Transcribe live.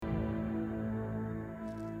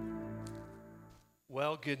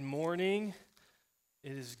Well, good morning.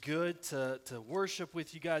 It is good to worship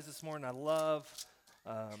with you guys this morning. I love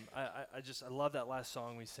that last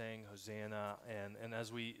song we sang, Hosanna, and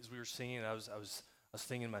as we were singing, I was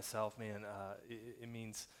thinking to myself, man, it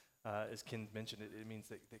means as Ken mentioned, it means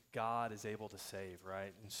that God is able to save,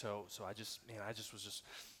 right? And so I just was just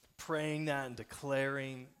praying that and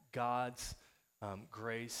declaring God's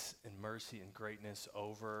grace and mercy and greatness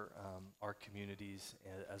over our communities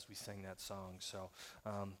as we sing that song. So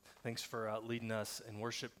thanks for leading us in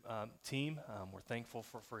worship team. We're thankful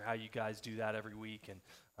for how you guys do that every week, and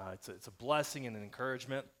it's a blessing and an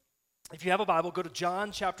encouragement. If you have a Bible, go to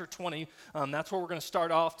John chapter 20. That's where we're going to start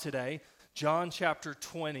off today. John chapter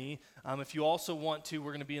 20. If you also want to,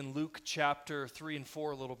 we're going to be in Luke chapter 3 and 4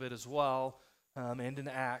 a little bit as well. And in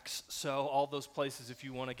Acts, so all those places if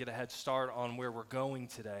you want to get a head start on where we're going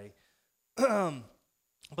today.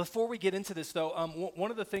 Before we get into this, though,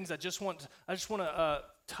 one of the things I just want to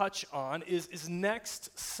touch on is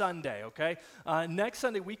next Sunday. Okay, next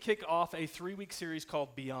Sunday we kick off a 3-week series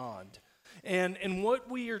called Beyond, and what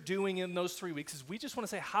we are doing in those 3 weeks is we just want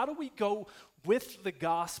to say, how do we go with the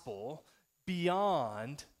gospel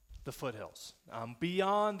beyond the foothills,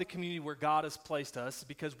 beyond the community where God has placed us,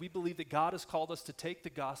 because we believe that God has called us to take the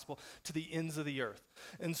gospel to the ends of the earth.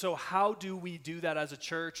 And so how do we do that as a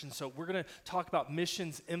church? And so we're going to talk about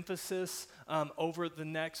missions emphasis over the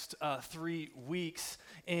next 3 weeks,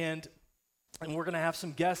 and we're going to have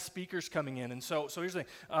some guest speakers coming in. And so here's the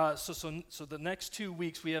thing. So the next 2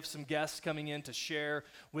 weeks, we have some guests coming in to share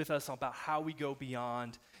with us about how we go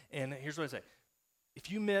beyond. And here's what I say. If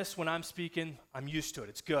you miss when I'm speaking, I'm used to it.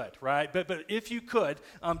 It's good, right? But if you could,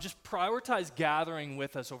 just prioritize gathering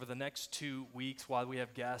with us over the next 2 weeks while we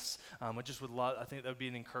have guests. I just would love, I think that would be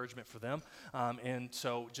an encouragement for them. And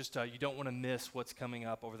so just you don't want to miss what's coming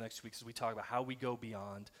up over the next 2 weeks as we talk about how we go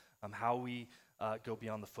beyond, how we go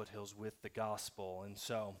beyond the foothills with the gospel. And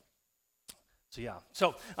so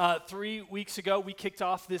 3 weeks ago, we kicked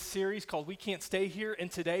off this series called We Can't Stay Here, and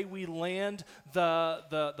today we land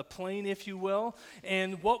the plane, if you will.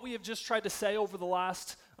 And what we have just tried to say over the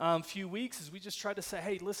last few weeks is we just tried to say,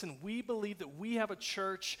 hey, listen, we believe that we have a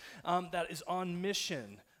church that is on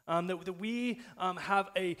mission, that we have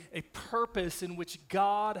a purpose in which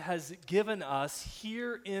God has given us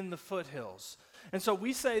here in the foothills. And so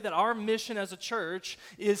we say that our mission as a church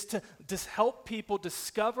is to just help people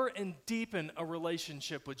discover and deepen a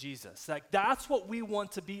relationship with Jesus. That's what we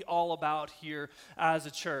want to be all about here as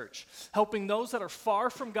a church. Helping those that are far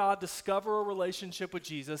from God discover a relationship with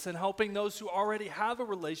Jesus, and helping those who already have a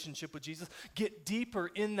relationship with Jesus get deeper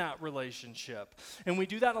in that relationship. And we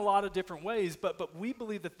do that in a lot of different ways, but we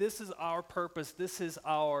believe that this is our purpose, this is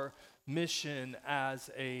our mission as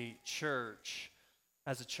a church.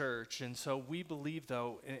 And so we believe,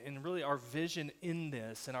 though, and really our vision in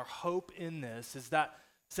this and our hope in this is that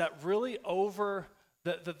really over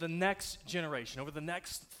the next generation, over the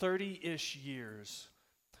next 30-ish years,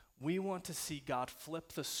 we want to see God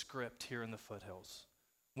flip the script here in the foothills,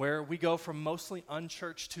 where we go from mostly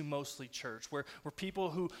unchurched to mostly church, where people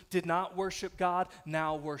who did not worship God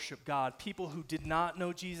now worship God. People who did not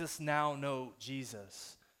know Jesus now know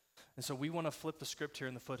Jesus. And so we want to flip the script here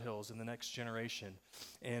in the foothills in the next generation.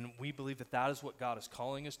 And we believe that that is what God is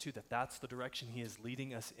calling us to, that that's the direction he is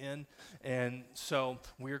leading us in. And so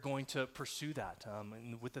we're going to pursue that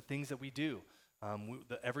and with the things that we do.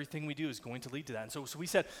 Everything we do is going to lead to that. And so we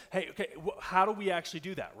said, hey, okay, how do we actually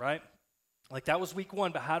do that, right? Like that was week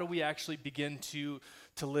 1, but how do we actually begin to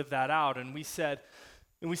live that out? And we said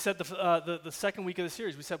the second week of the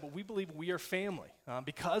series, we said, well, we believe we are family.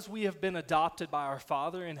 Because we have been adopted by our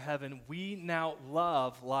Father in heaven, we now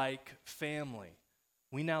love like family.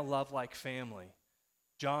 We now love like family.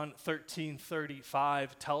 John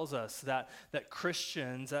 13:35 tells us that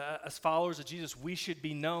Christians, as followers of Jesus, we should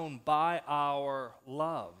be known by our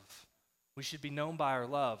love. We should be known by our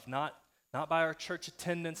love, not by our church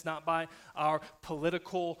attendance, not by our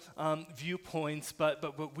political viewpoints,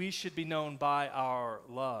 but we should be known by our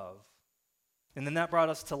love. And then that brought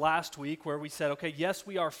us to last week where we said, okay, yes,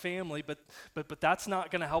 we are family, but that's not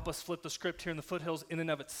going to help us flip the script here in the foothills in and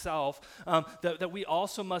of itself, that we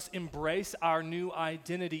also must embrace our new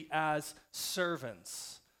identity as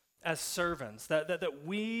servants. That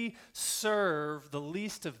we serve the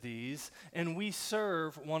least of these, and we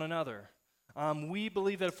serve one another. We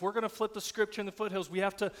believe that if we're going to flip the script here in the foothills, we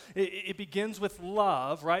have to, it begins with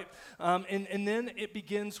love, right? And then it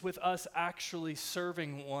begins with us actually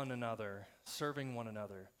serving one another.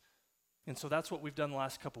 And so that's what we've done the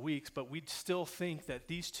last couple weeks, but we still think that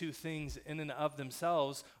these two things in and of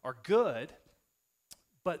themselves are good,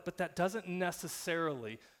 but that doesn't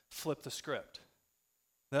necessarily flip the script.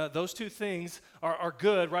 Those two things are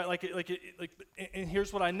good, right? And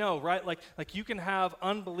here's what I know, right? Like you can have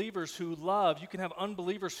unbelievers who love, you can have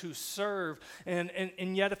unbelievers who serve,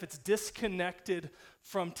 and yet if it's disconnected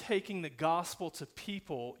from taking the gospel to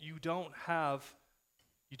people, you don't have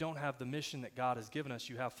the mission that God has given us.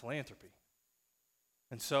 You have philanthropy.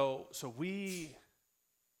 And so we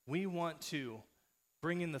want to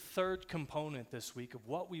bring in the third component this week of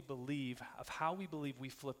what we believe, of how we believe we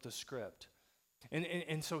flip the script.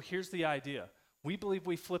 And so here's the idea. We believe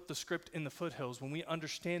we flip the script in the foothills when we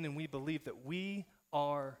understand and we believe that we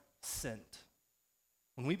are sent.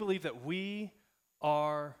 When we believe that we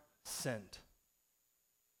are sent.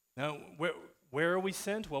 Now, where are we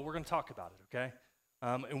sent? Well, we're going to talk about it, okay?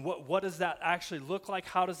 And what does that actually look like?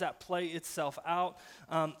 How does that play itself out?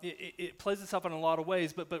 It plays itself in a lot of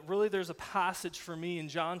ways, but really there's a passage for me in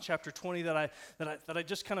John chapter 20 that I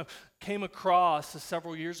just kind of came across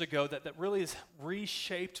several years ago that really has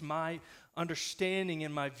reshaped my understanding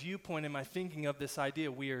and my viewpoint and my thinking of this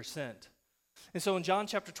idea, we are sent. And so in John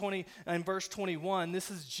chapter 20 and verse 21, this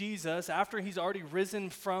is Jesus after he's already risen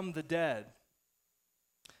from the dead.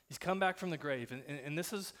 He's come back from the grave, and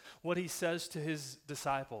this is what he says to his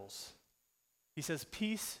disciples. He says,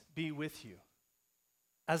 "Peace be with you.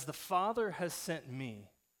 As the Father has sent me,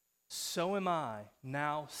 so am I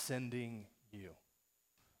now sending you."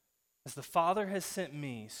 As the Father has sent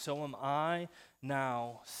me, so am I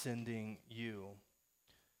now sending you.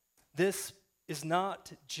 This is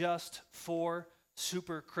not just for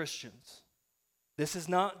super Christians. This is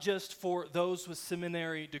not just for those with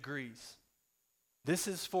seminary degrees. This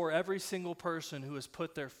is for every single person who has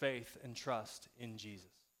put their faith and trust in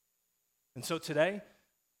Jesus. And so today,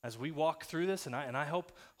 as we walk through this, and I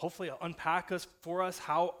hope, hopefully unpack for us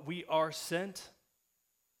how we are sent,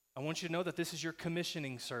 I want you to know that this is your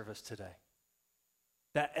commissioning service today.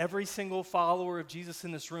 That every single follower of Jesus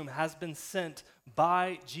in this room has been sent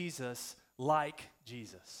by Jesus like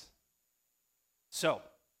Jesus. So,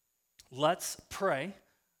 let's pray.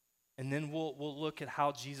 And then we'll look at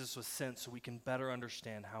how Jesus was sent so we can better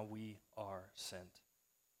understand how we are sent.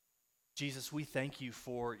 Jesus, we thank you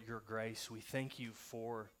for your grace. We thank you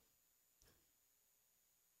for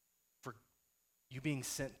you being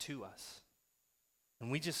sent to us. And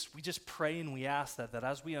we just pray and we ask that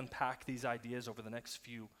as we unpack these ideas over the next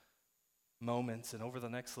few moments and over the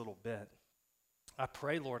next little bit, I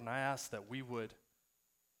pray, Lord, and I ask that we would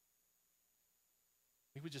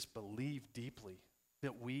just believe deeply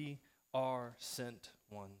that we are sent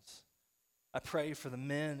ones. I pray for the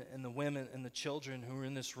men and the women and the children who are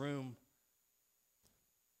in this room.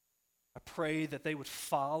 I pray that they would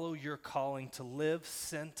follow your calling to live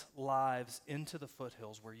sent lives into the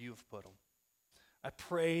foothills where you have put them. I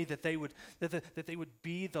pray that they would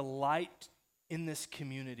be the light in this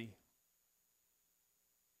community.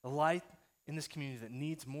 The light in this community that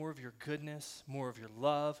needs more of your goodness, more of your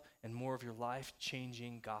love, and more of your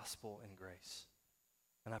life-changing gospel and grace.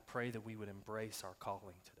 And I pray that we would embrace our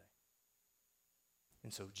calling today.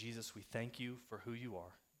 And so, Jesus, we thank you for who you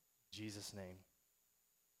are. In Jesus' name,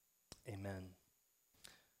 amen.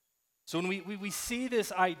 So when we see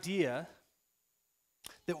this idea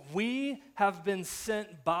that we have been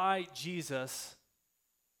sent by Jesus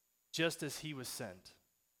just as he was sent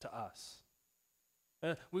to us.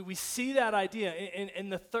 We see that idea,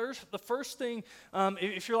 and the first thing,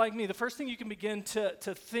 if you're like me, the first thing you can begin to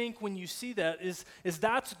think when you see that is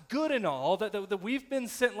that's good and all, that we've been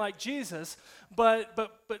sent like Jesus, but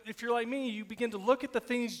if you're like me, you begin to look at the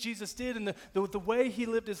things Jesus did and the way he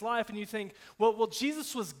lived his life, and you think, well,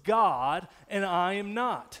 Jesus was God, and I am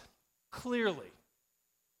not, clearly.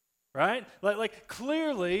 Right? Like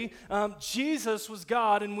clearly, Jesus was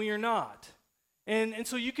God, and we are not. And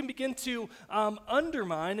so you can begin to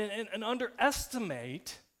undermine and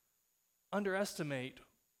underestimate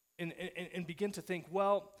and begin to think,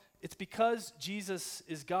 well, it's because Jesus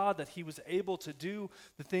is God that he was able to do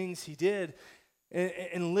the things he did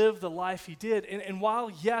and live the life he did. And while,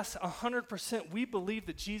 yes, 100% we believe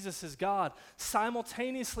that Jesus is God,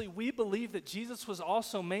 simultaneously we believe that Jesus was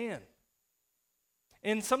also man.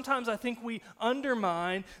 And sometimes I think we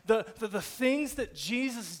undermine the things that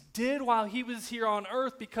Jesus did while he was here on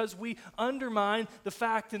earth because we undermine the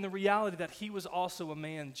fact and the reality that he was also a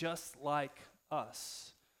man just like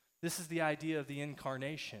us. This is the idea of the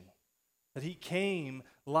incarnation, that he came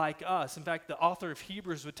like us. In fact, the author of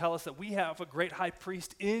Hebrews would tell us that we have a great high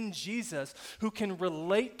priest in Jesus who can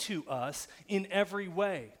relate to us in every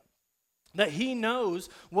way, that he knows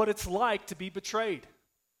what it's like to be betrayed.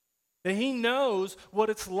 That he knows what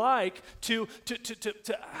it's like to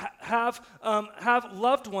have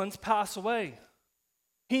loved ones pass away.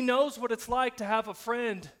 He knows what it's like to have a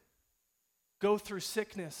friend go through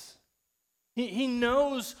sickness. He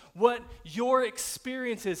knows what your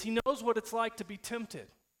experience is. He knows what it's like to be tempted.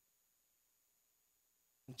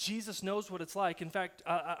 Jesus knows what it's like. In fact,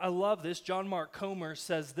 I love this. John Mark Comer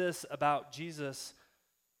says this about Jesus.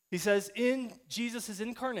 He says, in Jesus'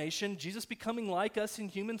 incarnation, Jesus becoming like us in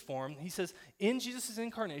human form, he says, in Jesus'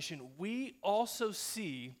 incarnation, we also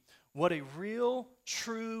see what a real,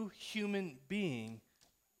 true human being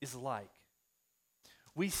is like.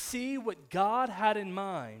 We see what God had in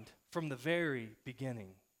mind from the very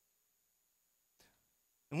beginning.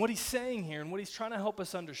 And what he's saying here, and what he's trying to help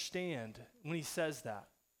us understand when he says that,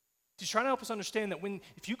 he's trying to help us understand that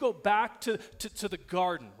if you go back to the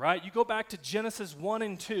garden, right? You go back to Genesis 1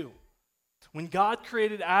 and 2, when God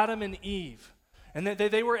created Adam and Eve, and that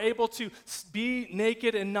they were able to be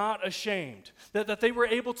naked and not ashamed, that they were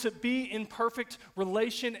able to be in perfect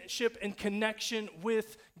relationship and connection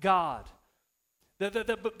with God. That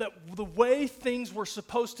the way things were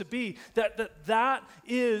supposed to be, that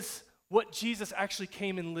is what Jesus actually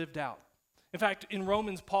came and lived out. In fact, in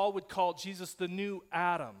Romans, Paul would call Jesus the new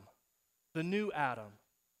Adam. The new Adam.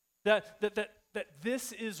 That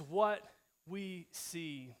this is what we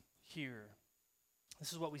see here.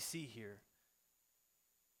 This is what we see here.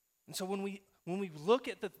 And so when we look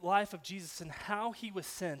at the life of Jesus and how he was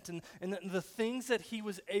sent and the things that he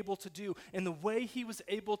was able to do and the way he was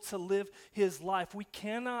able to live his life, we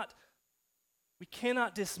cannot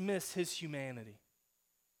dismiss his humanity.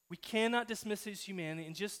 We cannot dismiss his humanity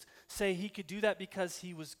and just say he could do that because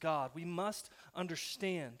he was God. We must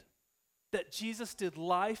understand that Jesus did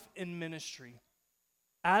life and ministry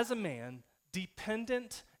as a man,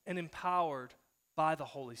 dependent and empowered by the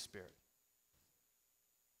Holy Spirit.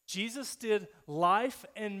 Jesus did life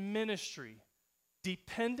and ministry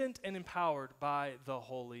dependent and empowered by the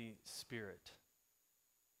Holy Spirit.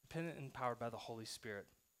 Dependent and empowered by the Holy Spirit.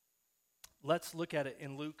 Let's look at it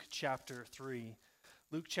in Luke chapter 3.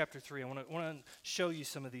 Luke chapter 3. I want to show you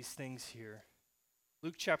some of these things here.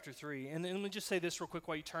 Luke chapter 3. And then let me just say this real quick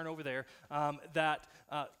while you turn over there, that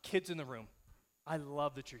kids in the room, I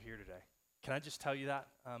love that you're here today. Can I just tell you that?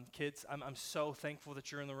 Kids, I'm so thankful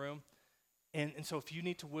that you're in the room. And so if you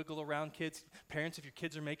need to wiggle around, kids, parents, if your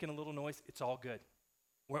kids are making a little noise, it's all good.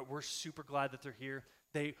 We're super glad that they're here.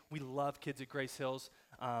 We love kids at Grace Hills.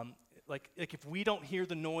 Like if we don't hear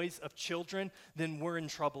the noise of children, then we're in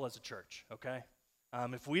trouble as a church, okay?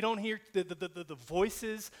 If we don't hear the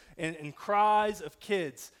voices and cries of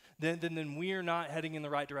kids, then we are not heading in the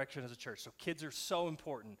right direction as a church. So kids are so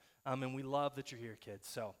important, and we love that you're here, kids.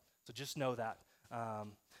 So just know that.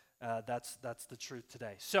 That's the truth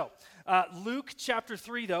today. So Luke chapter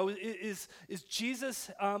 3, though, is Jesus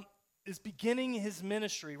is beginning his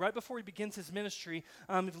ministry. Right before he begins his ministry,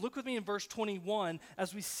 if you look with me in verse 21,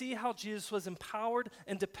 as we see how Jesus was empowered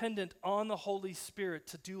and dependent on the Holy Spirit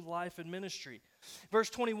to do life and ministry. Verse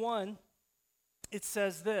 21, it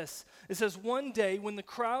says this. It says, one day when the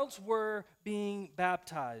crowds were being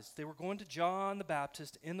baptized, they were going to John the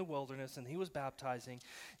Baptist in the wilderness, and he was baptizing.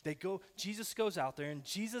 Jesus goes out there, and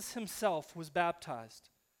Jesus himself was baptized.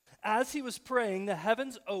 As he was praying, the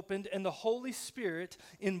heavens opened, and the Holy Spirit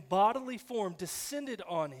in bodily form descended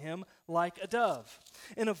on him like a dove.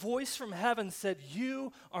 And a voice from heaven said,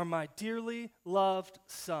 "You are my dearly loved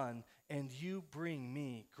Son, and you bring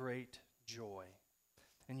me great joy."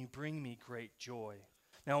 And you bring me great joy.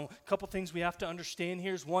 Now, a couple things we have to understand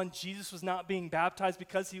here is one, Jesus was not being baptized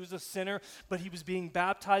because he was a sinner, but he was being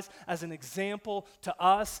baptized as an example to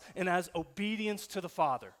us and as obedience to the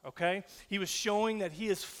Father, okay? He was showing that he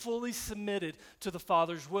is fully submitted to the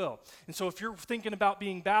Father's will. And so if you're thinking about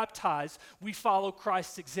being baptized, we follow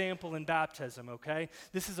Christ's example in baptism, okay?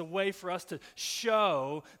 This is a way for us to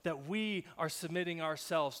show that we are submitting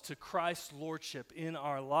ourselves to Christ's lordship in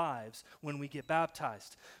our lives when we get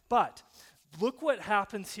baptized. But look what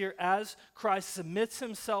happens here as Christ submits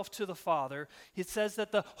himself to the Father. It says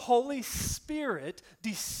that the Holy Spirit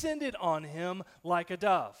descended on him like a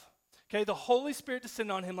dove. Okay, the Holy Spirit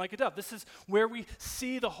descended on him like a dove. This is where we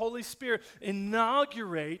see the Holy Spirit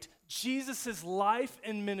inaugurate Jesus' life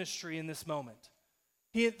and ministry in this moment.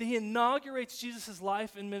 He inaugurates Jesus'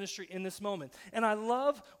 life and ministry in this moment. And I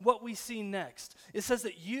love what we see next. It says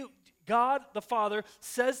that God the Father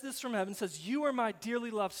says this from heaven, says, "You are my dearly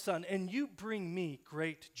loved Son, and you bring me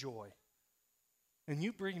great joy." And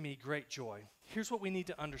you bring me great joy. Here's what we need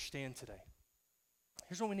to understand today.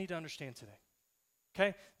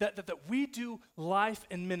 Okay? That we do life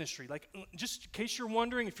and ministry. Like, just in case you're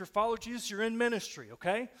wondering, if you're a follower of Jesus, you're in ministry,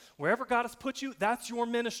 okay? Wherever God has put you, that's your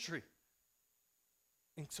ministry.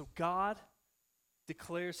 And so God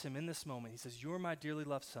declares him in this moment. He says, "You're my dearly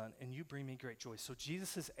loved son, and you bring me great joy." So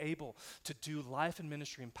Jesus is able to do life and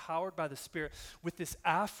ministry empowered by the Spirit with this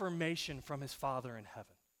affirmation from his Father in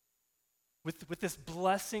heaven, with this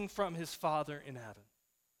blessing from his Father in heaven.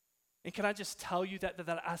 And can I just tell you that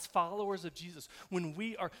as followers of Jesus, when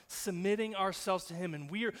we are submitting ourselves to him and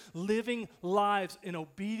we are living lives in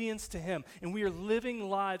obedience to him and we are living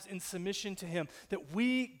lives in submission to him, that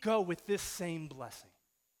we go with this same blessing.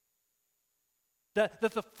 That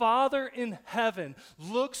the Father in heaven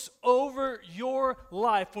looks over your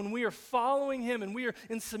life when we are following him and we are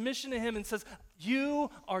in submission to him and says, "You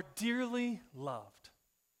are dearly loved.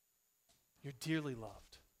 You're dearly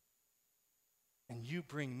loved. And you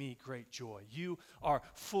bring me great joy. You are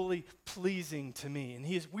fully pleasing to me." And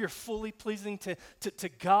we are fully pleasing to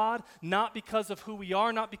God, not because of who we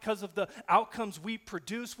are, not because of the outcomes we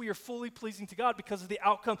produce. We are fully pleasing to God because of the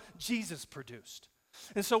outcome Jesus produced.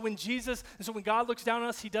 And so when God looks down on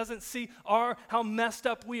us, he doesn't see how messed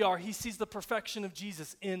up we are. He sees the perfection of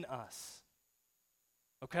Jesus in us.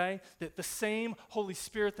 Okay? That the same Holy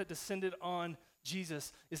Spirit that descended on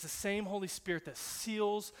Jesus is the same Holy Spirit that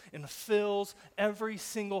seals and fills every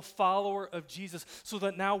single follower of Jesus, so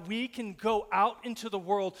that now we can go out into the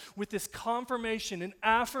world with this confirmation and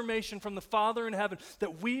affirmation from the Father in heaven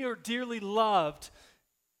that we are dearly loved,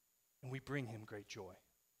 and we bring him great joy.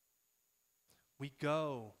 We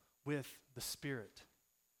go with the Spirit.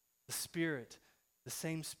 The Spirit, the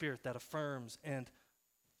same Spirit that affirms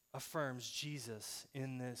Jesus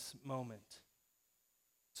in this moment.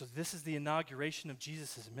 So this is the inauguration of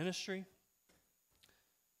Jesus' ministry.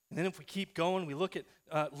 And then if we keep going, we look at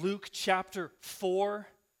Luke chapter 4.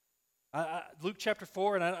 Luke chapter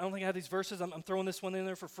 4, and I don't think I have these verses. I'm throwing this one in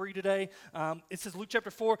there for free today. It says Luke chapter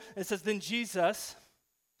 4, and it says, "Then Jesus,"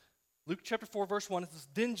 Luke chapter 4, verse 1, it says,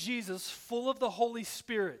 "Then Jesus, full of the Holy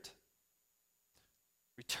Spirit,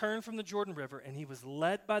 returned from the Jordan River, and he was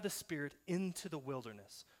led by the Spirit into the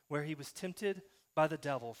wilderness, where he was tempted by the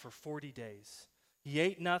devil for 40 days. He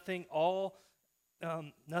ate nothing all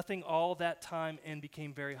that time and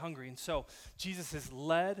became very hungry." And so Jesus is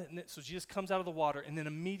led, so Jesus comes out of the water, and then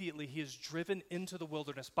immediately he is driven into the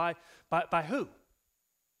wilderness by who?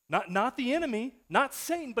 Not the enemy, not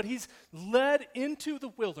Satan, but he's led into the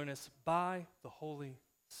wilderness by the Holy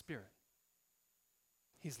Spirit.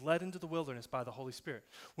 He's led into the wilderness by the Holy Spirit,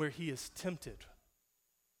 where he is tempted,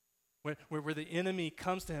 where the enemy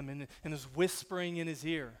comes to him and is whispering in his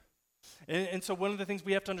ear. And so one of the things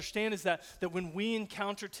we have to understand is that when we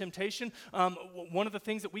encounter temptation, one of the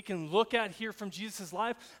things that we can look at here from Jesus'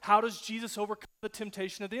 life, how does Jesus overcome the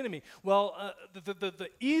temptation of the enemy? Well,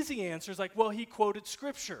 the easy answer is like, well, he quoted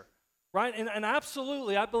Scripture, right? And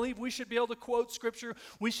absolutely, I believe we should be able to quote Scripture.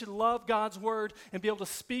 We should love God's word and be able to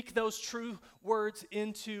speak those true words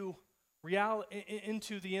into reality,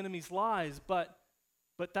 into the enemy's lies. But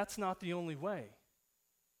that's not the only way,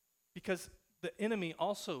 because the enemy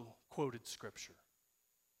also quoted Scripture.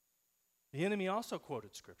 The enemy also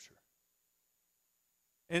quoted Scripture.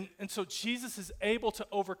 And so Jesus is able to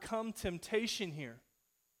overcome temptation here.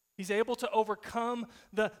 He's able to overcome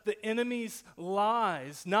the enemy's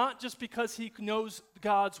lies, not just because he knows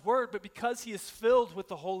God's word, but because he is filled with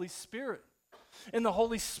the Holy Spirit. And the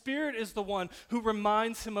Holy Spirit is the one who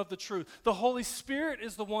reminds him of the truth. The Holy Spirit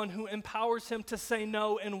is the one who empowers him to say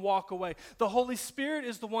no and walk away. The Holy Spirit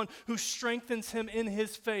is the one who strengthens him in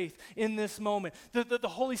his faith in this moment. The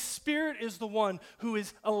Holy Spirit is the one who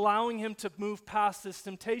is allowing him to move past this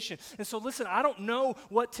temptation. And so listen, I don't know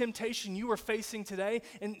what temptation you are facing today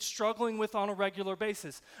and struggling with on a regular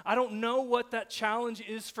basis. I don't know what that challenge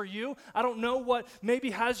is for you. I don't know what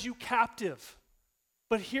maybe has you captive.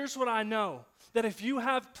 But here's what I know, that if you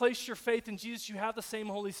have placed your faith in Jesus, you have the same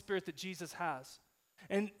Holy Spirit that Jesus has.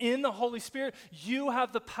 And in the Holy Spirit, you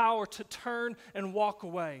have the power to turn and walk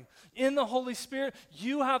away. In the Holy Spirit,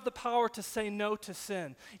 you have the power to say no to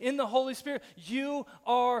sin. In the Holy Spirit, you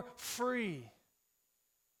are free.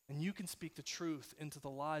 And you can speak the truth into the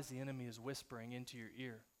lies the enemy is whispering into your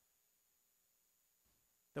ear.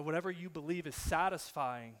 That whatever you believe is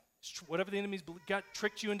satisfying, whatever the enemy's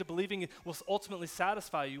tricked you into believing will ultimately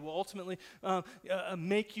satisfy you, will ultimately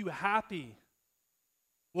make you happy,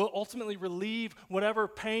 will ultimately relieve whatever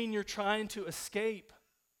pain you're trying to escape.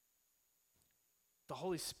 The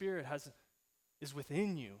Holy Spirit is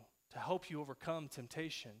within you to help you overcome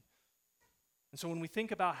temptation. And so when we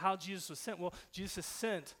think about how Jesus was sent, well, Jesus is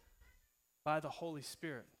sent by the Holy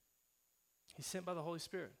Spirit. He's sent by the Holy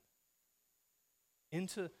Spirit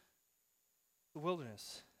into the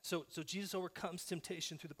wilderness. So Jesus overcomes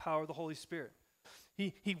temptation through the power of the Holy Spirit.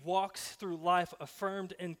 He walks through life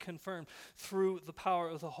affirmed and confirmed through the power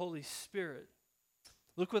of the Holy Spirit.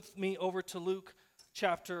 Look with me over to Luke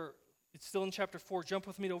chapter, it's still in chapter 4. Jump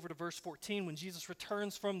with me over to verse 14 when Jesus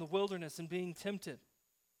returns from the wilderness and being tempted.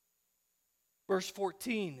 Verse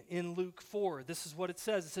 14 in Luke 4, this is what it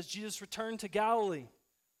says. It says, Jesus returned to Galilee.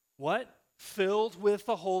 What? Filled with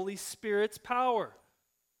the Holy Spirit's power.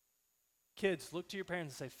 Kids, look to your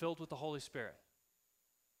parents and say, filled with the Holy Spirit.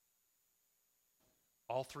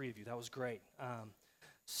 All three of you, that was great.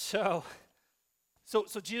 So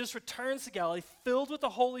Jesus returns to Galilee, filled with the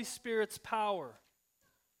Holy Spirit's power,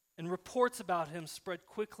 and reports about him spread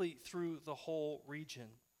quickly through the whole region.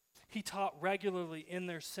 He taught regularly in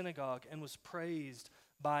their synagogue and was praised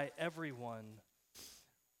by everyone.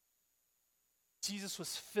 Jesus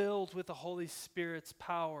was filled with the Holy Spirit's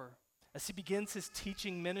power as he begins his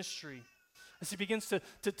teaching ministry, as he begins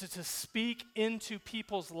to speak into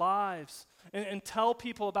people's lives and tell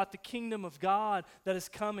people about the kingdom of God that is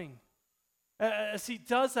coming. As he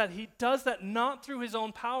does that not through his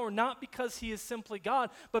own power, not because he is simply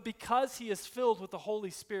God, but because he is filled with the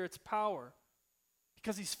Holy Spirit's power.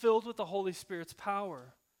 Because he's filled with the Holy Spirit's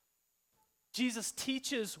power. Jesus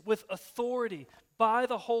teaches with authority by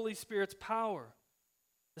the Holy Spirit's power,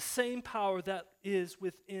 the same power that is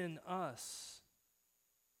within us.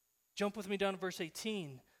 Jump with me down to verse 18.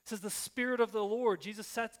 It says, the Spirit of the Lord,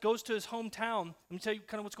 Jesus goes to his hometown. Let me tell you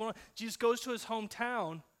kind of what's going on. Jesus goes to his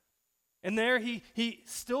hometown, and there he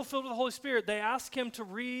still filled with the Holy Spirit. They ask him to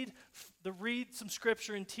read some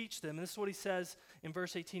scripture and teach them. And this is what he says in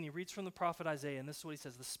verse 18. He reads from the prophet Isaiah, and this is what he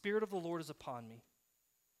says. The Spirit of the Lord is upon me,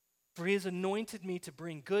 for he has anointed me to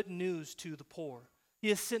bring good news to the poor. He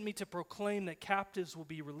has sent me to proclaim that captives will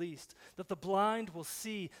be released, that the blind will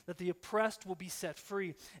see, that the oppressed will be set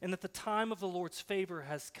free, and that the time of the Lord's favor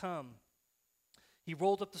has come. He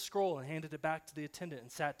rolled up the scroll and handed it back to the attendant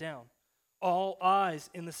and sat down. All eyes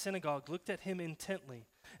in the synagogue looked at him intently.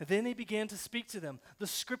 And then he began to speak to them. The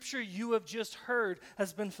scripture you have just heard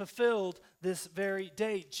has been fulfilled this very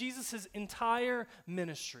day. Jesus' entire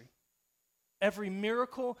ministry, every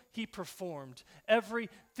miracle he performed,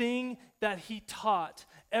 everything that he taught,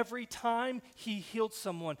 every time he healed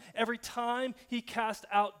someone, every time he cast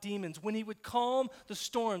out demons, when he would calm the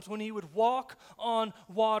storms, when he would walk on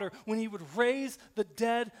water, when he would raise the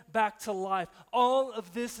dead back to life, all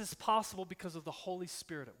of this is possible because of the Holy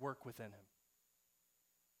Spirit at work within him.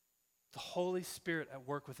 The Holy Spirit at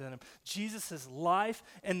work within him. Jesus' life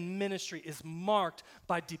and ministry is marked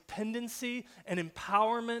by dependency and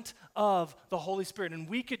empowerment of the Holy Spirit. And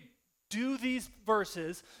we could do these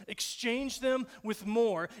verses, exchange them with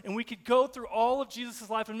more, and we could go through all of Jesus'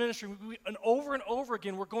 life and ministry. And over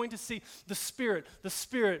again, we're going to see the Spirit, the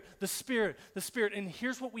Spirit, the Spirit, the Spirit. And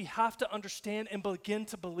here's what we have to understand and begin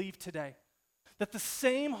to believe today. That the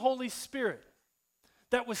same Holy Spirit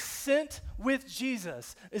that was sent with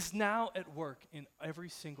Jesus is now at work in every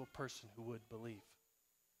single person who would believe.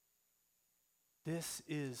 This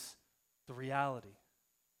is the reality.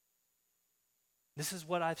 This is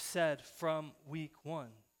what I've said from week one.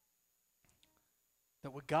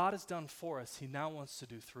 That what God has done for us, he now wants to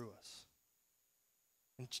do through us.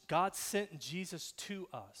 And God sent Jesus to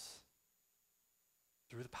us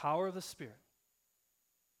through the power of the Spirit.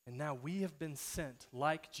 And now we have been sent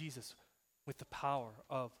like Jesus with the power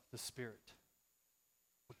of the Spirit.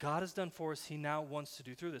 What God has done for us, he now wants to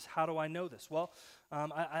do through this. How do I know this? Well,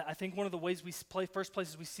 I think one of the ways first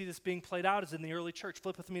places we see this being played out is in the early church.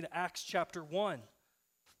 Flip with me to Acts chapter 1.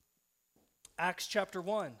 Acts chapter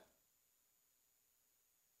 1.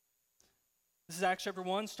 This is Acts chapter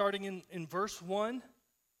 1, starting in verse 1.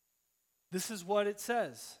 This is what it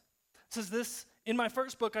says. It says this, in my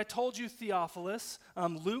first book, I told you, Theophilus.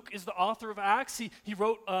 Luke is the author of Acts. He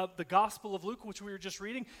wrote the Gospel of Luke, which we were just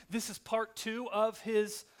reading. This is part 2 of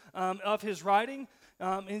his writing.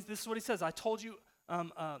 And this is what he says. I told you,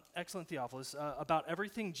 excellent Theophilus, about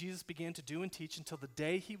everything Jesus began to do and teach until the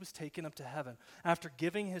day he was taken up to heaven, after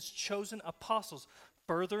giving his chosen apostles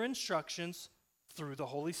further instructions through the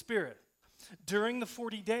Holy Spirit. During the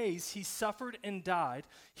 40 days he suffered and died,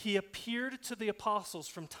 he appeared to the apostles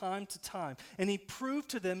from time to time, and he proved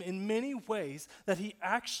to them in many ways that he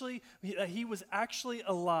was actually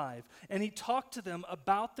alive, and he talked to them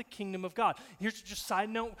about the kingdom of God. Here's just a side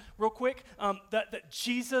note real quick, that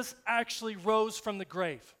Jesus actually rose from the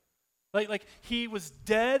grave. Like he was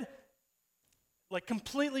dead, like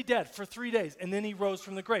completely dead for 3 days, and then he rose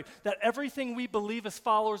from the grave. That everything we believe as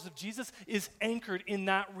followers of Jesus is anchored in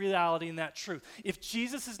that reality and that truth. If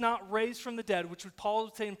Jesus is not raised from the dead, which Paul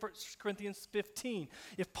would say in 1 Corinthians 15,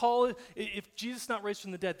 if Jesus is not raised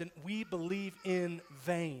from the dead, then we believe in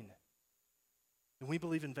vain. And we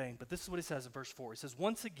believe in vain. But this is what he says in verse 4. He says,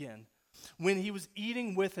 once again, When he was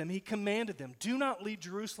eating with them, he commanded them, "Do not leave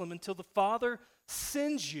Jerusalem until the Father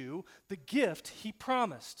sends you the gift he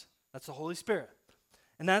promised." That's the Holy Spirit.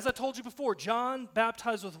 And as I told you before, John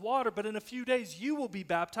baptized with water, but in a few days you will be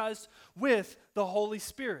baptized with the Holy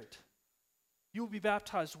Spirit. You will be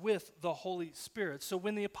baptized with the Holy Spirit. So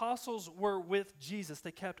when the apostles were with Jesus,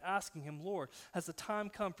 they kept asking him, "Lord, has the time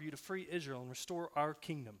come for you to free Israel and restore our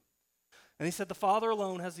kingdom?" And he said, "The Father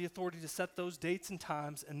alone has the authority to set those dates and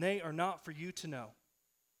times, and they are not for you to know."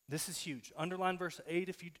 This is huge. Underline verse 8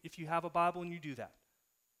 if you have a Bible and you do that.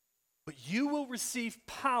 "But you will receive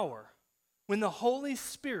power when the Holy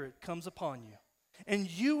Spirit comes upon you, and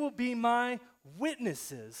you will be my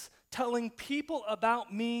witnesses, telling people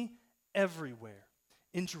about me everywhere,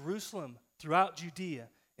 in Jerusalem, throughout Judea,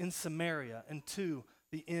 in Samaria, and to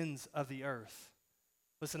the ends of the earth."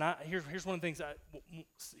 Listen, here's one of the things.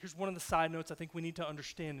 Here's one of the side notes I think we need to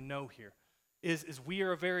understand and know here, is we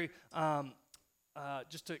are a very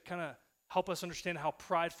just to kind of help us understand how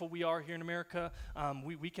prideful we are here in America.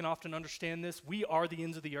 We can often understand this. We are the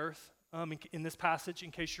ends of the earth. In this passage,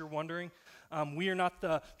 in case you're wondering, we are not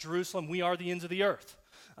the Jerusalem. We are the ends of the earth,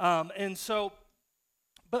 and so.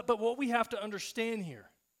 But what we have to understand here,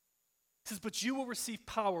 it says, "But you will receive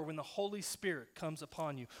power when the Holy Spirit comes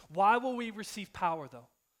upon you." Why will we receive power, though?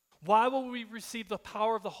 Why will we receive the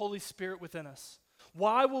power of the Holy Spirit within us?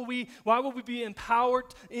 Why will we be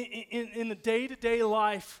empowered in the day-to-day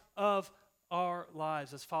life of our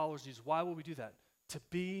lives as followers of Jesus? Why will we do that? To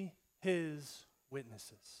be his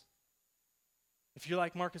witnesses. If you're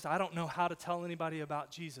like, "Marcus, I don't know how to tell anybody about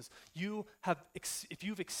Jesus," if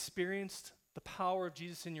you've experienced the power of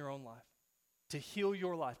Jesus in your own life, to heal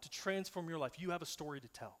your life, to transform your life, you have a story to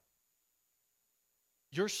tell.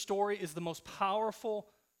 Your story is the most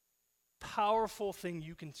powerful thing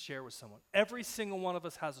you can share with someone. Every single one of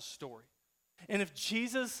us has a story. And if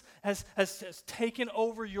Jesus has taken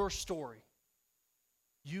over your story,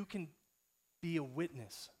 you can be a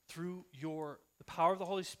witness through the power of the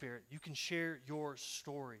Holy Spirit. You can share your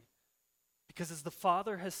story. Because as the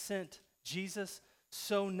Father has sent Jesus,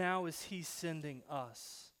 so now is he sending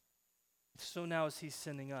us. So now is he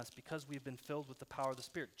sending us, because we've been filled with the power of the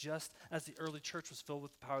Spirit, just as the early church was filled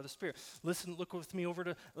with the power of the Spirit. Look with me over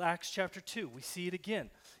to Acts chapter 2. We see it again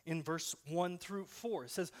in verse 1 through 4.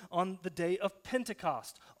 It says, "On the day of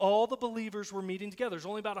Pentecost, all the believers were meeting together." There's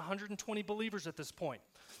only about 120 believers at this point.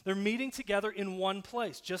 They're meeting together in one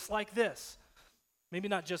place, just like this. Maybe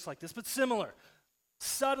not just like this, but similar.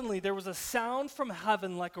 "Suddenly there was a sound from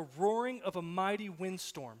heaven like a roaring of a mighty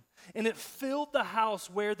windstorm, and it filled the house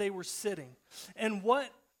where they were sitting. Then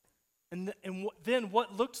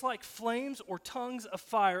what looked like flames or tongues of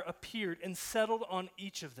fire appeared and settled on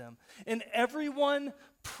each of them. And everyone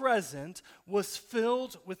present was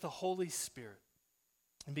filled with the Holy Spirit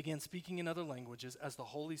and began speaking in other languages as the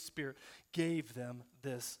Holy Spirit gave them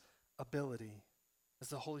this ability." As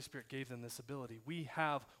the Holy Spirit gave them this ability. We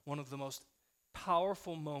have one of the most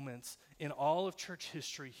powerful moments in all of church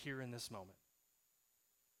history here in this moment.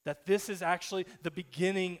 That this is actually the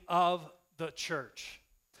beginning of the church.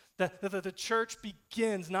 That the church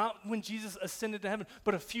begins not when Jesus ascended to heaven,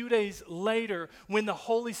 but a few days later when the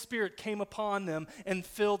Holy Spirit came upon them and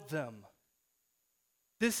filled them.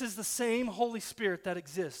 This is the same Holy Spirit that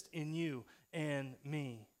exists in you and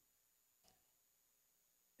me.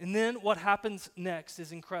 And then what happens next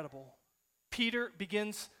is incredible. Peter,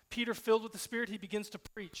 filled with the Spirit, he begins to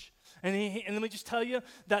preach. And let me just tell you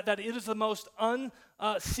that it is the most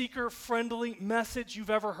unseeker-friendly message you've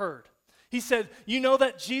ever heard. He said, "You know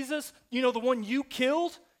that Jesus, the one you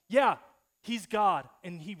killed? Yeah, he's God,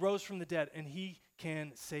 and he rose from the dead, and he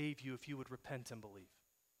can save you if you would repent and believe."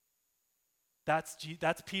 That's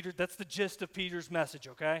Peter. That's the gist of Peter's message,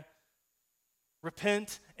 okay?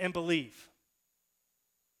 Repent and believe.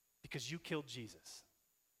 Because you killed Jesus,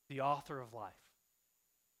 the author of life.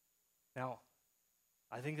 Now,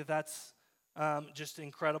 I think that's just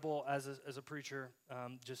incredible as a preacher.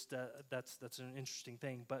 That's an interesting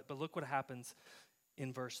thing. But look what happens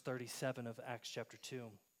in verse 37 of Acts chapter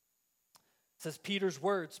 2. It says, "Peter's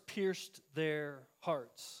words pierced their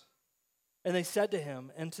hearts. And they said to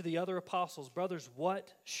him and to the other apostles, 'Brothers,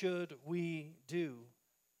 what should we do?'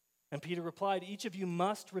 And Peter replied, 'Each of you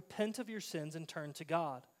must repent of your sins and turn to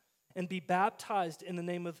God, and be baptized in the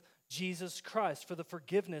name of Jesus Christ for the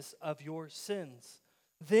forgiveness of your sins.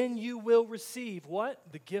 Then you will receive"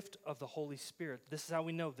 what? "The gift of the Holy Spirit." This is how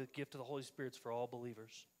we know the gift of the Holy Spirit is for all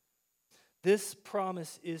believers. "This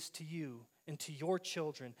promise is to you and to your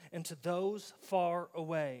children and to those far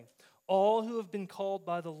away, all who have been called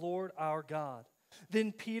by the Lord our God."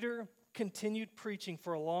 Then Peter continued preaching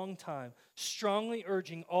for a long time, strongly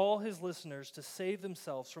urging all his listeners to save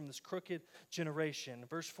themselves from this crooked generation.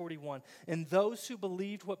 Verse 41, and those who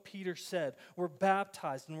believed what Peter said were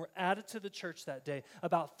baptized and were added to the church that day,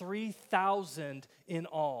 about 3,000 in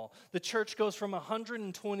all. The church goes from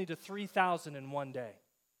 120 to 3,000 in one day.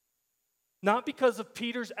 Not because of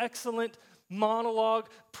Peter's excellent monologue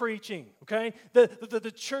preaching, okay?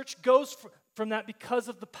 The church goes from that because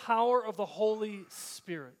of the power of the Holy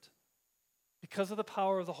Spirit. Because of the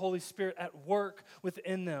power of the Holy Spirit at work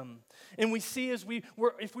within them. And we see if we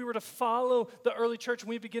were to follow the early church and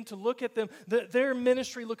we begin to look at them, their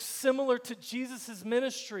ministry looks similar to Jesus'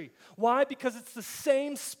 ministry. Why? Because it's the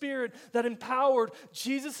same Spirit that empowered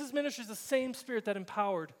Jesus' ministry, is the same Spirit that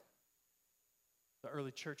empowered the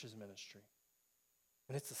early church's ministry.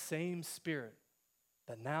 And it's the same Spirit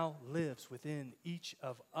that now lives within each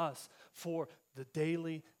of us for the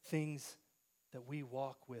daily things that we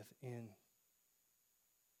walk with in.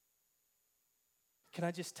 Can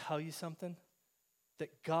I just tell you something?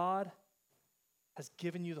 That God has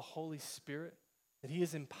given you the Holy Spirit, that He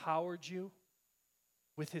has empowered you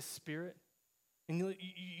with His Spirit, and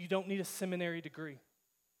you don't need a seminary degree.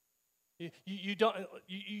 You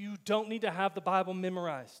don't need to have the Bible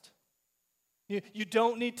memorized. You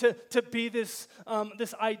don't need to be this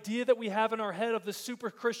idea that we have in our head of the super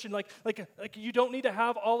Christian. Like you don't need to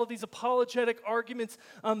have all of these apologetic arguments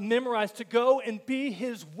memorized to go and be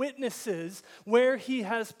His witnesses where He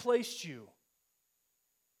has placed you.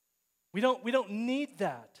 We don't need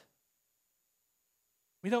that.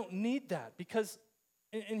 We don't need that because.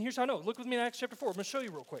 And here's how I know. Look with me in Acts chapter 4. I'm going to show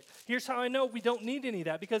you real quick. Here's how I know we don't need any of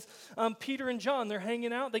that. Because Peter and John, they're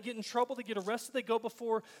hanging out. They get in trouble. They get arrested. They go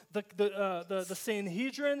before the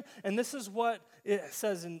Sanhedrin. And this is what it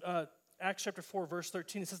says in Acts chapter 4, verse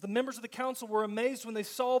 13. It says, the members of the council were amazed when they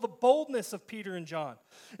saw the boldness of Peter and John.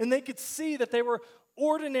 And they could see that they were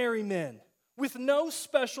ordinary men with no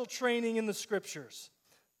special training in the Scriptures.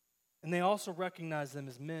 And they also recognized them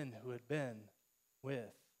as men who had been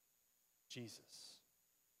with Jesus.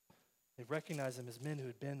 They recognized them as men who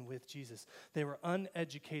had been with Jesus. They were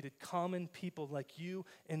uneducated, common people like you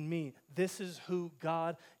and me. This is who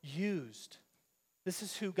God used. This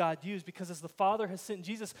is who God used because as the Father has sent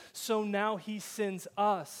Jesus, so now He sends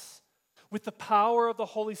us with the power of the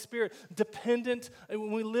Holy Spirit, dependent,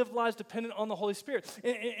 when we live lives dependent on the Holy Spirit.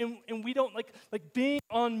 And we don't, like being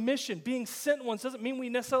on mission, being sent ones, doesn't mean we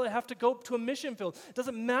necessarily have to go to a mission field. It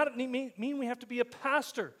doesn't mean we have to be a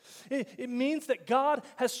pastor. It means that God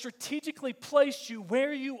has strategically placed you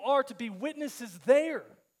where you are to be witnesses there.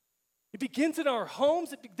 It begins in our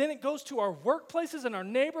homes, then it goes to our workplaces and our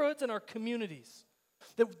neighborhoods and our communities.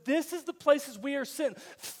 That this is the places we are sent,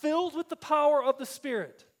 filled with the power of the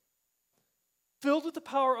Spirit. Filled with the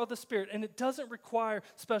power of the Spirit, and it doesn't require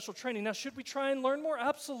special training. Now, should we try and learn more?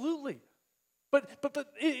 Absolutely. But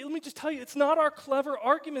let me just tell you, it's not our clever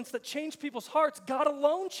arguments that change people's hearts. God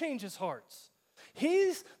alone changes hearts.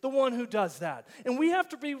 He's the one who does that. And we have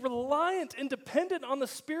to be reliant and dependent on the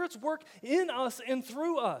Spirit's work in us and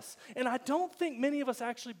through us. And I don't think many of us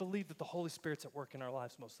actually believe that the Holy Spirit's at work in our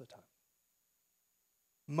lives most of the time.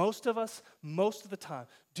 Most of us, most of the time,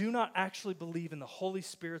 do not actually believe in the Holy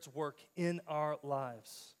Spirit's work in our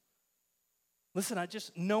lives. Listen,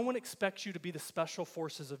 no one expects you to be the special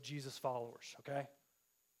forces of Jesus followers, okay?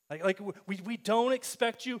 We don't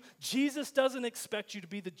expect you, Jesus doesn't expect you to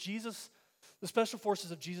be the special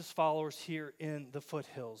forces of Jesus followers here in the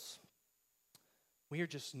foothills. We are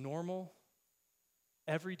just normal,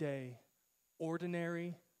 everyday,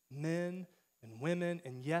 ordinary men and women,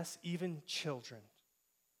 and yes, even children.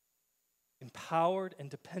 Empowered and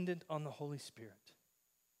dependent on the Holy Spirit.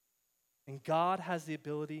 And God has the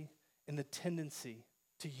ability and the tendency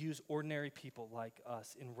to use ordinary people like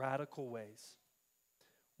us in radical ways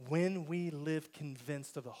when we live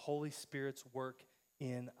convinced of the Holy Spirit's work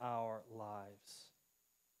in our lives.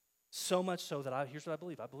 So much so that here's what I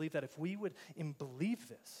believe. I believe that if we would believe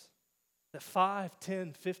this, that 5,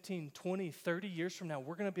 10, 15, 20, 30 years from now,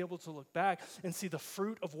 we're going to be able to look back and see the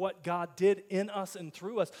fruit of what God did in us and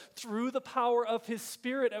through us, through the power of His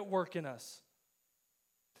Spirit at work in us.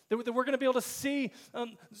 That we're going to be able to see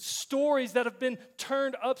stories that have been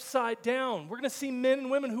turned upside down. We're going to see men and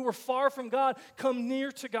women who were far from God come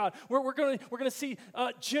near to God. We're going to see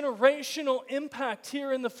generational impact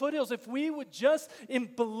here in the foothills if we would just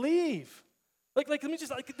believe.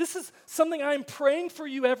 This is something I'm praying for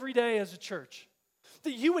you every day as a church.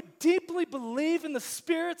 That you would deeply believe in the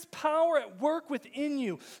Spirit's power at work within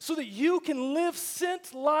you so that you can live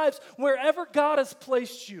sent lives wherever God has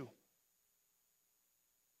placed you.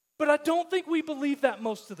 But I don't think we believe that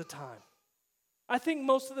most of the time. I think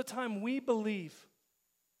most of the time we believe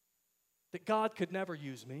that God could never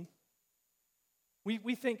use me.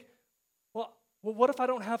 We think, well, what if I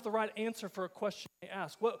don't have the right answer for a question I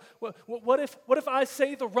ask? What if I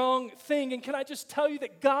say the wrong thing? And can I just tell you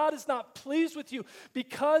that God is not pleased with you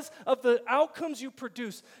because of the outcomes you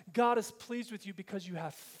produce. God is pleased with you because you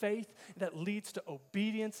have faith that leads to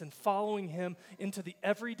obedience and following Him into the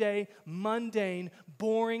everyday, mundane,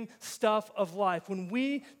 boring stuff of life. When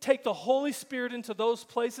we take the Holy Spirit into those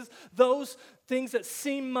places, those things that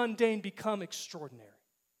seem mundane become extraordinary.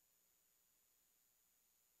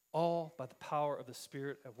 All by the power of the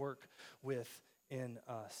Spirit at work within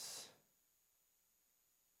us.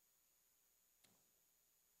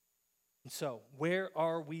 And so, where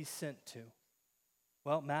are we sent to?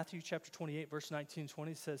 Well, Matthew chapter 28, verse 19 and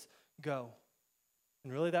 20 says, go.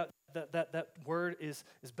 And really that word is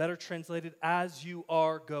better translated as you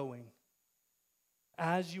are going.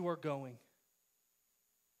 As you are going.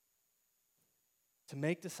 To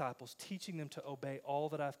make disciples, teaching them to obey all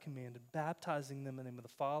that I've commanded, baptizing them in the name of the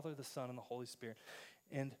Father, the Son, and the Holy Spirit.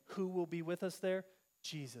 And who will be with us there?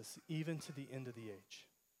 Jesus, even to the end of the age.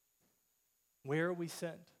 Where are we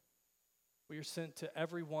sent? We are sent to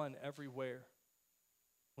everyone, everywhere.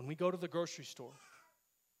 When we go to the grocery store,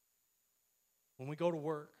 when we go to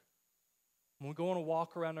work, when we go on a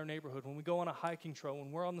walk around our neighborhood, when we go on a hiking trail,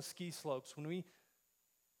 when we're on the ski slopes,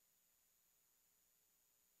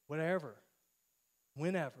 whatever.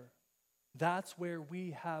 Whenever, that's where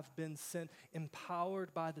we have been sent,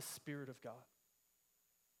 empowered by the Spirit of God.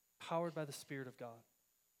 Empowered by the Spirit of God.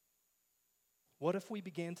 What if we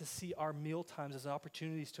began to see our meal times as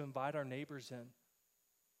opportunities to invite our neighbors in,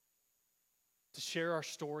 to share our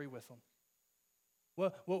story with them?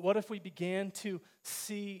 What if we began to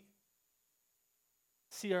see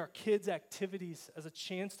our kids' activities as a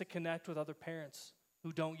chance to connect with other parents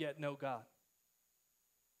who don't yet know God?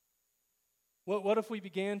 What if we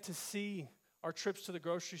began to see our trips to the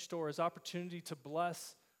grocery store as opportunity to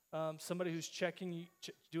bless somebody who's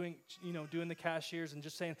doing the cashiers and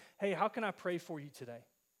just saying, hey, how can I pray for you today?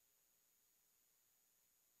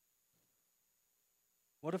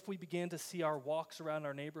 What if we began to see our walks around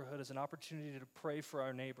our neighborhood as an opportunity to pray for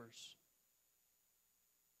our neighbors?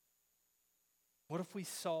 What if we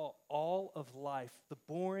saw all of life, the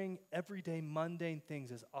boring, everyday, mundane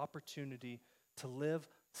things, as opportunity to live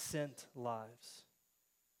sent lives?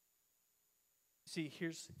 See,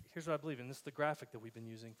 here's what I believe, and this is the graphic that we've been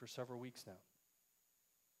using for several weeks now.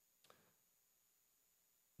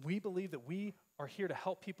 We believe that we are here to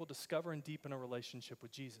help people discover and deepen a relationship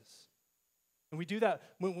with Jesus. And we do that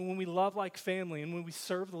when we love like family and when we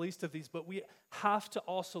serve the least of these, but we have to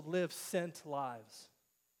also live sent lives.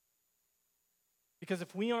 Because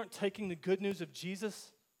if we aren't taking the good news of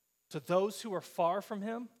Jesus to those who are far from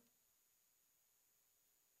Him,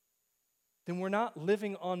 then we're not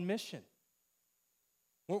living on mission.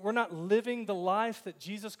 We're not living the life that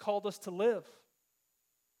Jesus called us to live.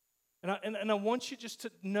 And I want you just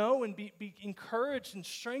to know and be encouraged and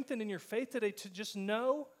strengthened in your faith today, to just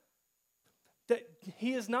know that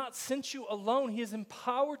He has not sent you alone. He has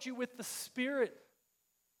empowered you with the Spirit.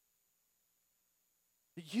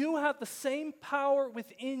 That you have the same power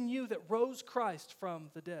within you that rose Christ from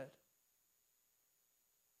the dead.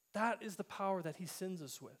 That is the power that He sends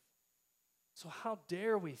us with. So how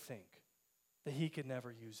dare we think that He could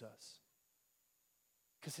never use us?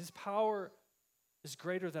 Because His power is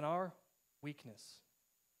greater than our weakness.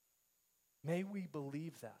 May we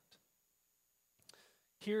believe that.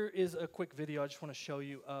 Here is a quick video I just want to show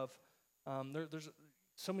you of, there's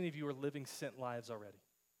so many of you are living sent lives already.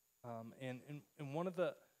 And one of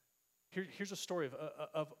the, here's a story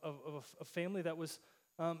of a family that was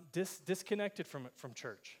disconnected from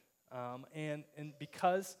church. And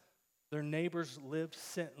because their neighbors lived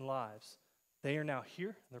sent lives, they are now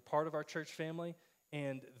here. They're part of our church family,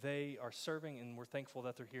 and they are serving, and we're thankful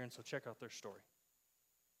that they're here. And so check out their story.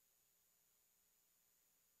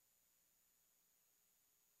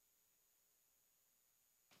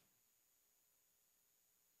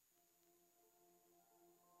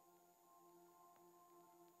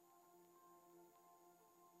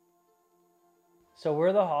 So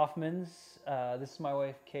we're the Hoffmans. This is my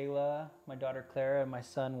wife, Kayla, my daughter, Clara, and my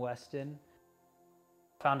son, Weston.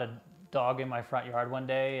 Found a dog in my front yard one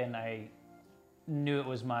day, and I knew it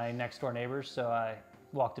was my next door neighbors, so I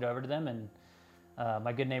walked it over to them, and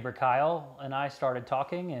my good neighbor, Kyle, and I started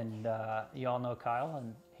talking, and you all know Kyle,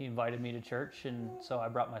 and he invited me to church, and so I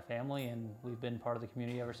brought my family, and we've been part of the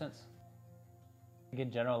community ever since.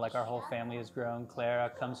 In general, like, our whole family has grown.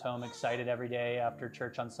 Clara comes home excited every day after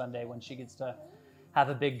church on Sunday when she gets to have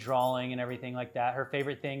a big drawing and everything like that. Her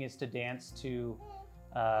favorite thing is to dance to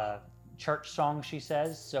church songs, she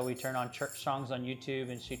says. So we turn on church songs on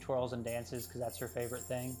YouTube and she twirls and dances because that's her favorite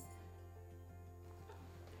thing.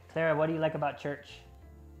 Clara, what do you like about church?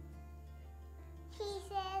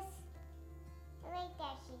 Jesus. I like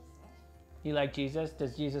that Jesus. You like Jesus?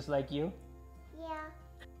 Does Jesus like you? Yeah.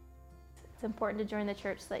 It's important to join the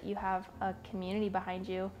church so that you have a community behind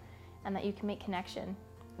you and that you can make connection.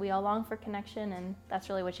 We all long for connection, and that's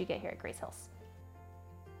really what you get here at Grace Hills.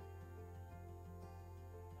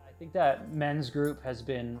 I think that men's group has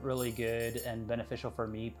been really good and beneficial for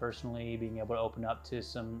me personally, being able to open up to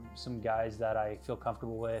some guys that I feel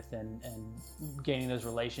comfortable with and gaining those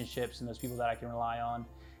relationships and those people that I can rely on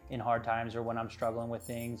in hard times or when I'm struggling with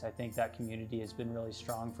things. I think that community has been really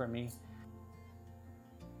strong for me.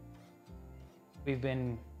 We've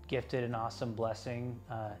been gifted an awesome blessing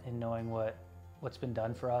in knowing what's been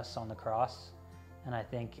done for us on the cross, and I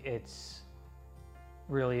think it's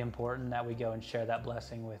really important that we go and share that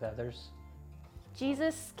blessing with others.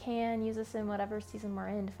 Jesus can use us in whatever season we're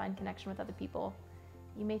in to find connection with other people.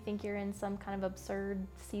 You may think you're in some kind of absurd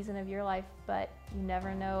season of your life, but you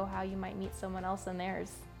never know how you might meet someone else in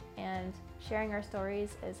theirs. And sharing our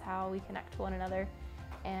stories is how we connect to one another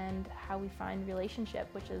and how we find relationship,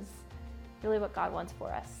 which is really what God wants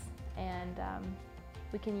for us. And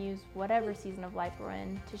we can use whatever season of life we're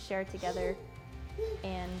in to share together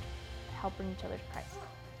and help bring each other to Christ.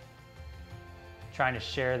 Trying to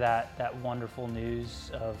share that wonderful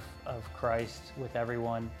news of Christ with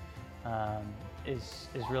everyone is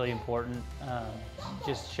really important.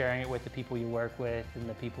 Just sharing it with the people you work with and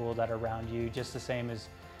the people that are around you, just the same as,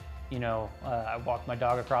 I walked my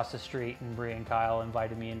dog across the street and Bree and Kyle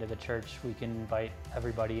invited me into the church. We can invite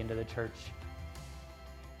everybody into the church.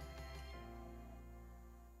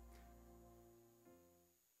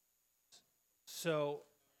 So,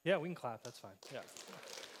 yeah, we can clap. That's fine. Yeah.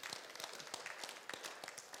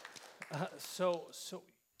 So,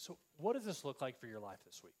 what does this look like for your life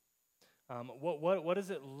this week? What does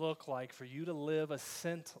it look like for you to live a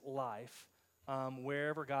sent life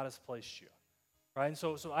wherever God has placed you? Right, and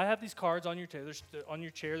so I have these cards on your chair.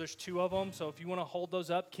 There's two of them. So if you want to hold those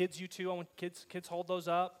up, kids, you too. I want kids hold those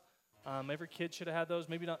up. Every kid should have had those.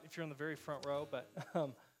 Maybe not if you're in the very front row, but.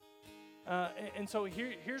 And so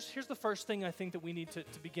here's the first thing I think that we need to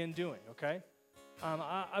begin doing, okay?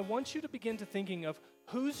 I want you to begin to thinking of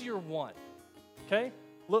who's your one, okay?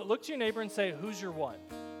 Look to your neighbor and say, who's your one?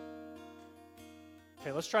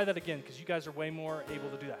 Okay, let's try that again because you guys are way more able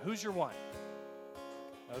to do that. Who's your one?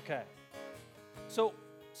 Okay. So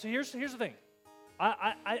here's the thing.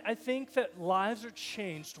 I think that lives are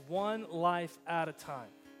changed one life at a time.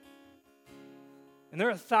 And there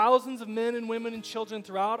are thousands of men and women and children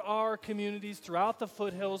throughout our communities, throughout the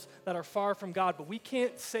foothills that are far from God. But we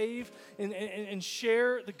can't save and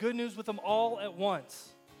share the good news with them all at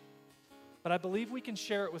once. But I believe we can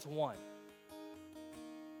share it with one.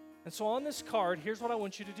 And so on this card, here's what I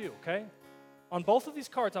want you to do, okay? On both of these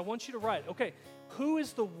cards, I want you to write, okay, who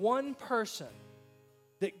is the one person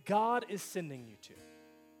that God is sending you to?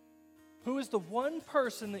 Who is the one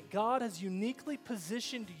person that God has uniquely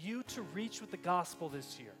positioned you to reach with the gospel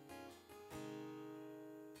this year?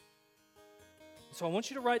 So I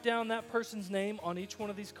want you to write down that person's name on each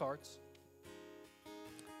one of these cards.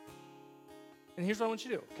 And here's what I want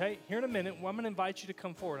you to do, okay? Here in a minute, I'm going to invite you to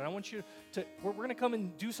come forward. And I want you to, we're going to come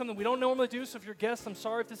and do something we don't normally do. So if you're a guest, I'm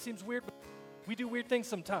sorry if this seems weird, but we do weird things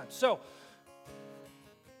sometimes. So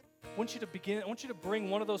I want you to bring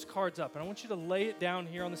one of those cards up. And I want you to lay it down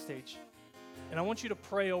here on the stage. And I want you to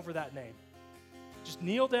pray over that name. Just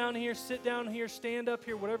kneel down here, sit down here, stand up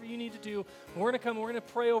here, whatever you need to do. We're going to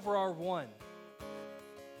pray over our one.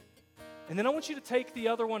 And then I want you to take the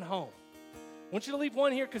other one home. I want you to leave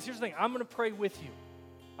one here because here's the thing. I'm going to pray with you.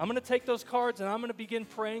 I'm going to take those cards and I'm going to begin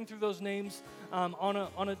praying through those names on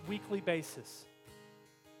a weekly basis.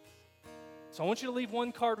 So I want you to leave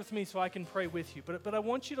one card with me so I can pray with you. But I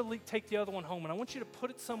want you to take the other one home, and I want you to put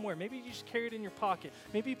it somewhere. Maybe you just carry it in your pocket.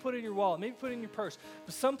 Maybe you put it in your wallet. Maybe you put it in your purse.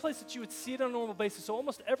 But someplace that you would see it on a normal basis. So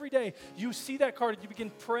almost every day you see that card and you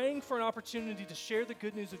begin praying for an opportunity to share the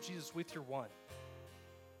good news of Jesus with your one.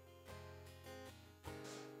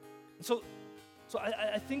 And so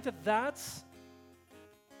I think that's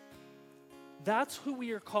who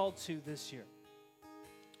we are called to this year.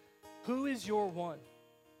 Who is your one?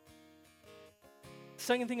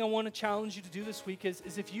 Second thing I want to challenge you to do this week is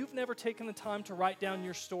if you've never taken the time to write down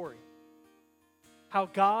your story, how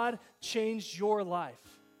God changed your life,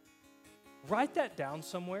 write that down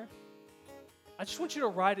somewhere. I just want you to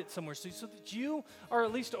write it somewhere so that you are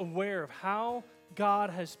at least aware of how God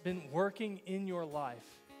has been working in your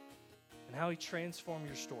life and how he transformed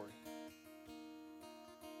your story.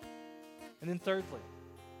 And then thirdly,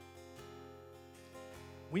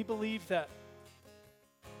 we believe that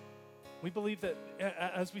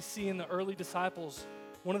as we see in the early disciples,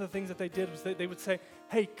 one of the things that they did was they would say,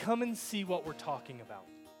 hey, come and see what we're talking about.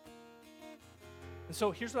 And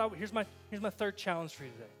so here's my third challenge for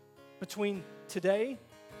you today. Between today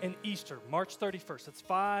and Easter, March 31st, that's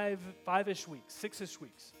five-ish weeks, 6-ish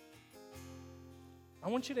weeks. I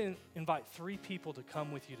want you to invite 3 people to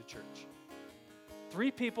come with you to church.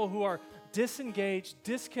 3 people who are disengaged,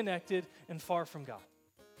 disconnected, and far from God.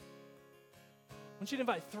 I want you to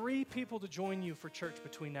invite 3 people to join you for church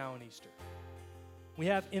between now and Easter. We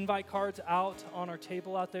have invite cards out on our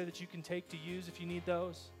table out there that you can take to use if you need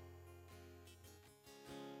those.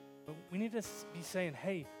 But we need to be saying,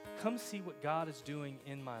 hey, come see what God is doing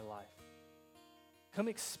in my life. Come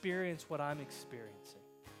experience what I'm experiencing.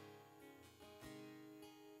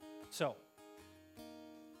 So,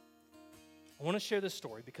 I want to share this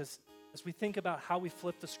story because as we think about how we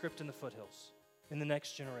flip the script in the foothills in the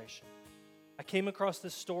next generation, I came across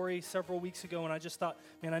this story several weeks ago and I just thought,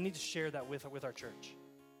 man, I need to share that with our church.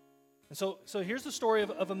 And so here's the story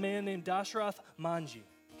of a man named Dashrath Manji,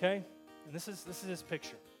 okay? And this is his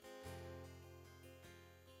picture.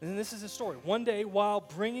 And then this is his story. One day, while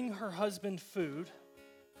bringing her husband food,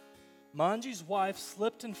 Manji's wife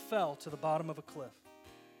slipped and fell to the bottom of a cliff.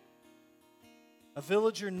 A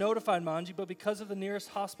villager notified Manji, but because of the nearest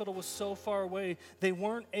hospital was so far away, they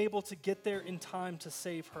weren't able to get there in time to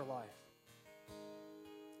save her life.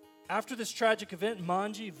 After this tragic event,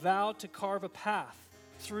 Manji vowed to carve a path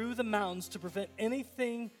through the mountains to prevent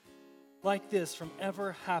anything like this from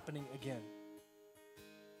ever happening again.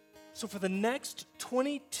 So for the next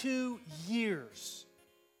 22 years,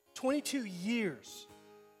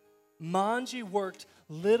 Manji worked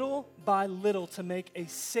little by little to make a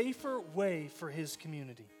safer way for his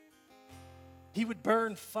community. He would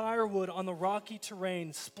burn firewood on the rocky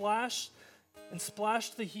terrain, splash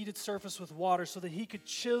the heated surface with water so that he could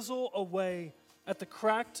chisel away at the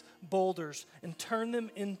cracked boulders and turn them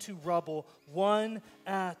into rubble one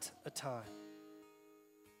at a time.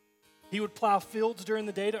 He would plow fields during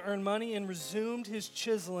the day to earn money and resumed his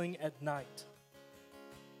chiseling at night.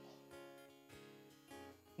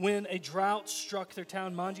 When a drought struck their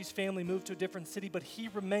town, Manji's family moved to a different city, but he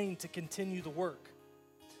remained to continue the work.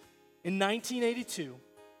 In 1982,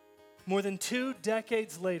 more than 2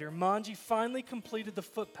 decades later, Manji finally completed the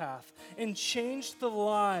footpath and changed the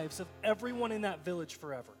lives of everyone in that village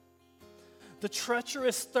forever. The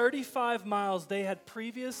treacherous 35 miles they had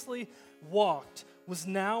previously walked was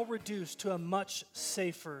now reduced to a much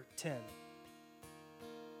safer 10.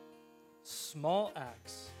 Small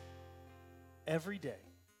acts every day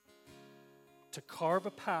to carve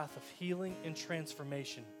a path of healing and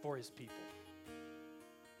transformation for his people.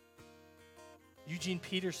 Eugene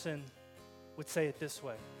Peterson would say it this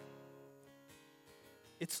way: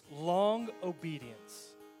 it's long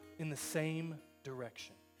obedience in the same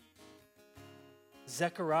direction.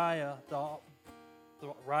 Zechariah, the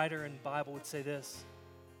writer in the Bible, would say this: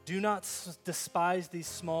 do not despise these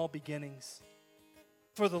small beginnings,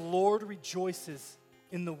 for the Lord rejoices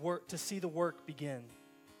in the work to see the work begin.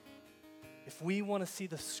 If we want to see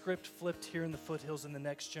the script flipped here in the foothills in the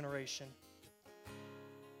next generation,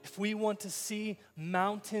 if we want to see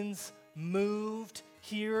mountains moved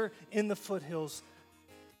here in the foothills,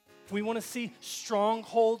 if we want to see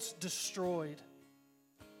strongholds destroyed,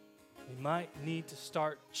 we might need to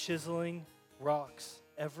start chiseling rocks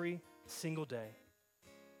every single day.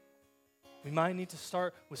 We might need to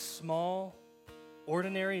start with small,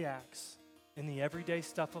 ordinary acts in the everyday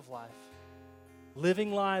stuff of life.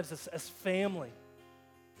 Living lives as family,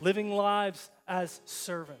 living lives as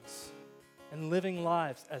servants, and living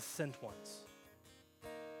lives as sent ones.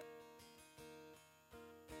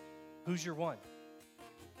 Who's your one?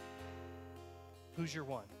 Who's your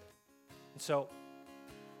one? And so,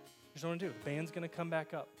 here's what I'm going to do. The band's going to come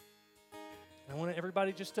back up. And I want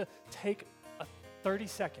everybody just to take 30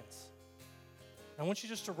 seconds. I want you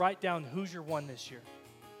just to write down who's your one this year.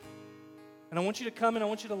 And I want you to come and I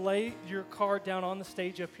want you to lay your card down on the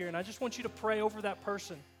stage up here. And I just want you to pray over that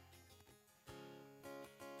person.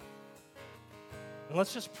 And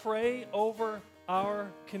let's just pray over our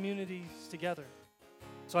communities together.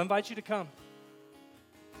 So I invite you to come.